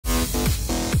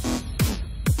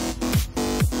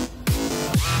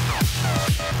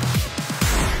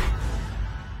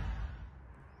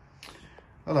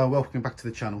Hello, welcome back to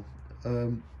the channel.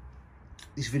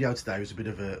 This video today was a bit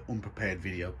of an unprepared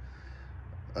video,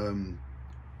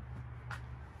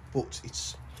 but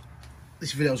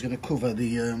this video is going to cover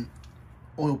the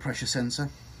oil pressure sensor.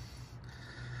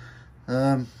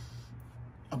 I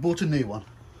bought a new one,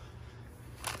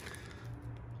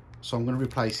 so I'm going to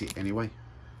replace it anyway,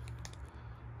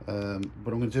 but I'm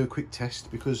going to do a quick test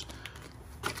because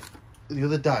the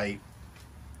other day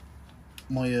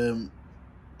my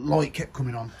light kept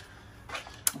coming on.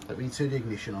 Let me turn the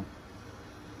ignition on.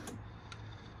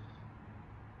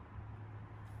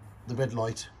 The red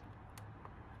light,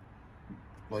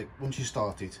 like once you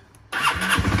start it,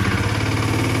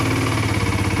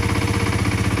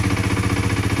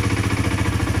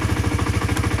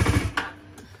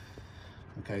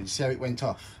 okay, you see how it went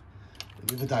off?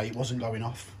 The other day it wasn't going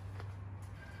off,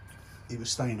 it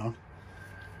was staying on,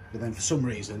 but then for some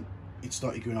reason it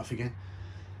started going off again.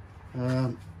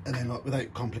 And then, like,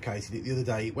 without complicating it, the other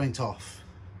day it went off,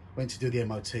 went to do the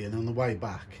MOT, and on the way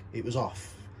back it was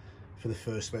off for the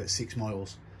first about 6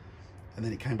 miles, and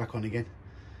then it came back on again.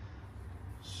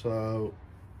 So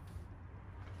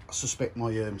I suspect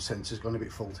my sensor's gone a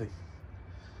bit faulty,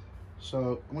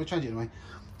 so I'm going to change it anyway.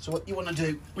 So what you want to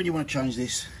do when you want to change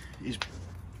this is,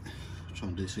 I'll try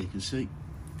and do so you can see,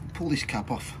 pull this cap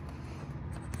off.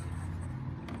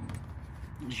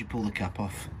 As you pull the cap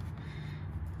off,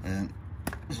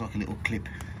 there's like a little clip,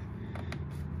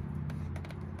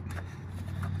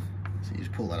 so you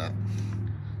just pull that out.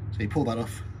 So you pull that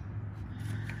off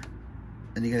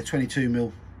and you get a 22mm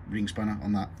ring spanner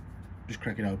on that. Just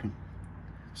crack it open,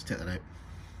 just take that out.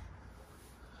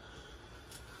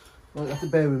 Right, you have to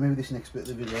bear with me with this next bit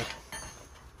of the video.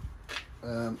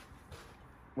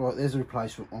 Right, there's a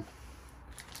replacement one.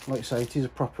 Like I say, it is a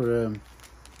proper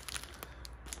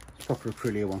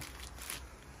Aprilia one.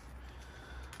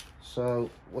 So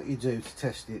what you do to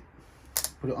test it,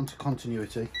 put it onto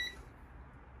continuity.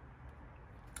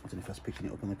 I don't know if that's picking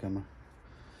it up on the camera.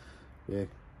 Yeah,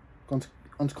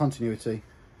 onto continuity.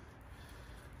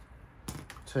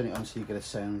 Turn it on so you get a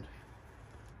sound.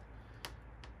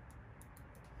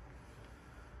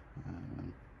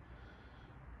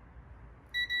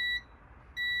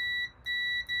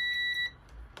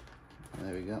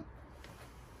 There we go.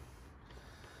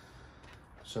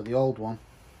 So the old one,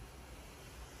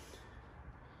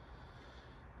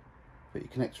 put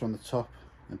your connector on the top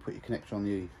and put your connector on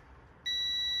the,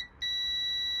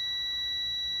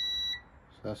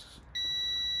 so that's,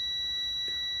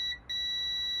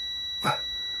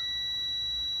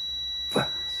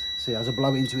 see, as I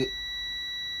blow into it,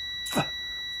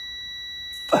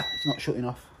 it's not shutting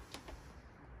off.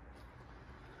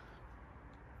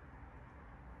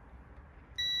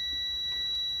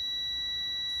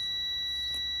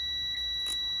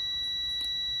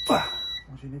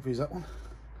 What delivery is that one?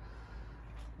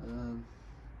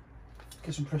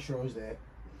 Get some pressurised there.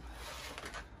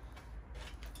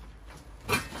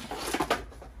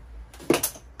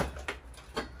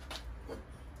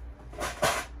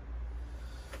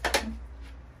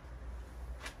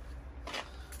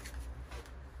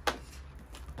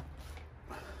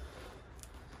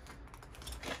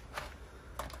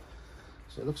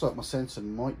 So it looks like my sensor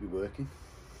might be working.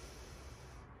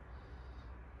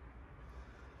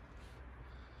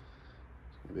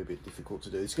 It's going to be a bit difficult to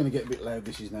do. It's going to get a bit loud,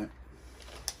 this is now.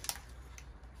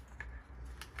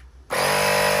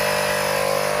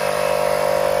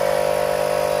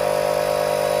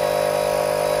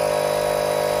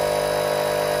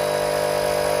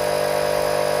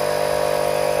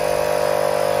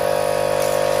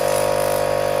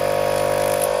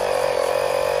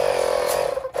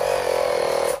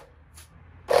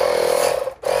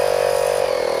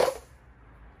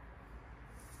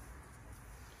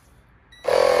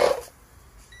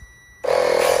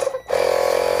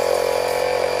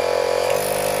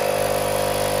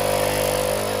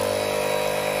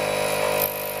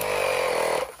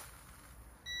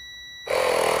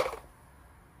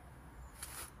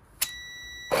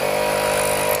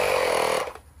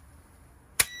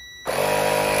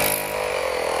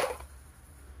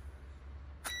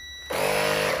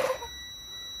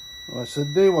 Right, so the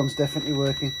new one's definitely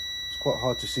working. It's quite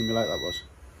hard to simulate, that was.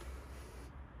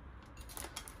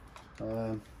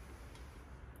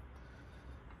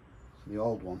 The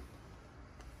old one.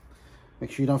 Make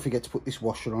sure you don't forget to put this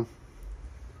washer on.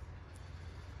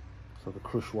 It's like a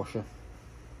crush washer.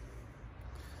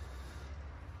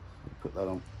 Put that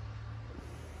on.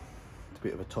 It's a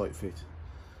bit of a tight fit.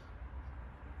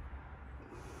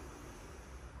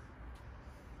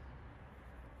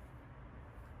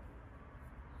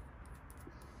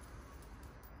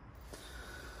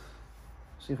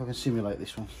 See if I can simulate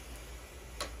this one.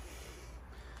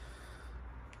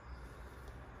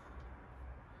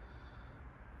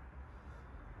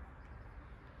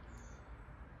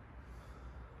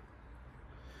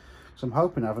 So I'm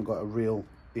hoping I haven't got a real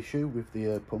issue with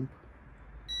the pump.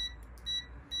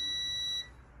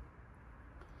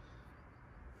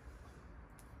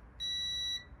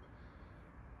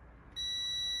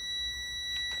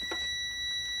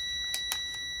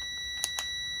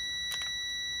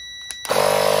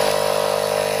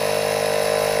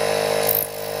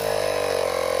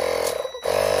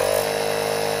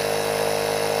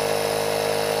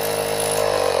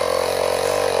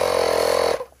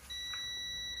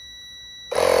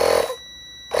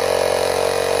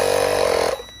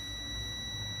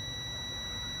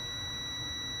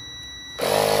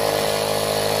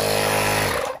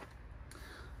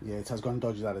 Yeah, it has gone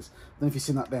dodgy, that is. I don't know if you've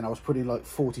seen that then, I was putting like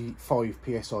 45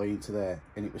 PSI into there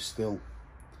and it was still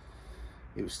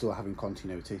having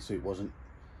continuity, so it wasn't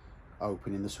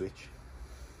opening the switch.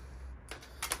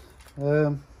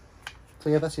 So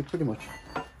yeah, that's it pretty much.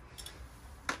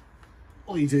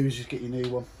 All you do is just get your new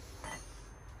one.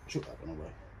 Chuck that one away.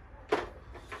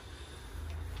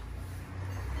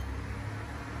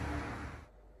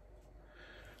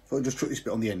 So I'll just chuck this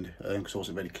bit on the end because it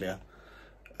wasn't very clear.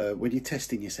 When you're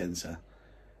testing your sensor,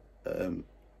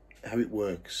 how it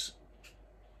works,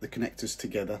 the connectors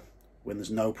together, when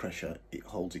there's no pressure, it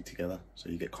holds it together, so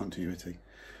you get continuity.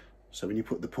 So when you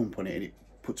put the pump on it and it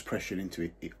puts pressure into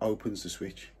it, it opens the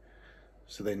switch.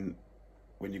 So then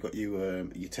when you've got your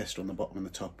tester on the bottom and the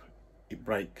top, it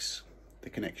breaks the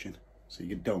connection, so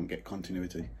you don't get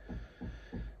continuity.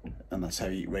 And that's how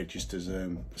it registers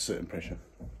a certain pressure.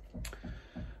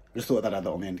 I just thought I'd add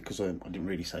that on the end because I didn't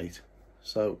really say it.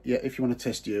 So yeah, if you want to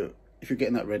test if you're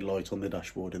getting that red light on the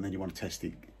dashboard and then you want to test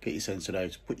it, get your sensor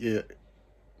out, put your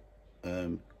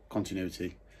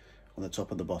continuity on the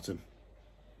top and the bottom,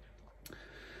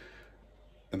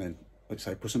 and then, like I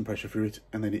say, put some pressure through it,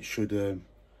 and then it should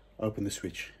open the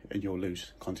switch and you'll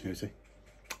lose continuity.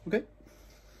 Okay,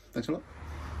 thanks a lot.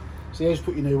 So yeah, just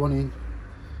put your new one in,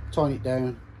 tighten it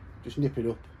down, just nip it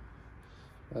up.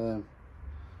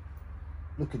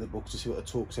 Look at the book to see what the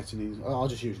torque setting is. I'll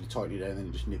just usually tighten it down and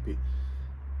then just nip it,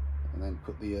 and then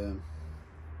put the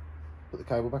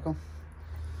cable back on.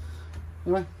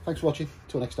 Anyway, thanks for watching.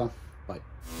 Till next time. Bye.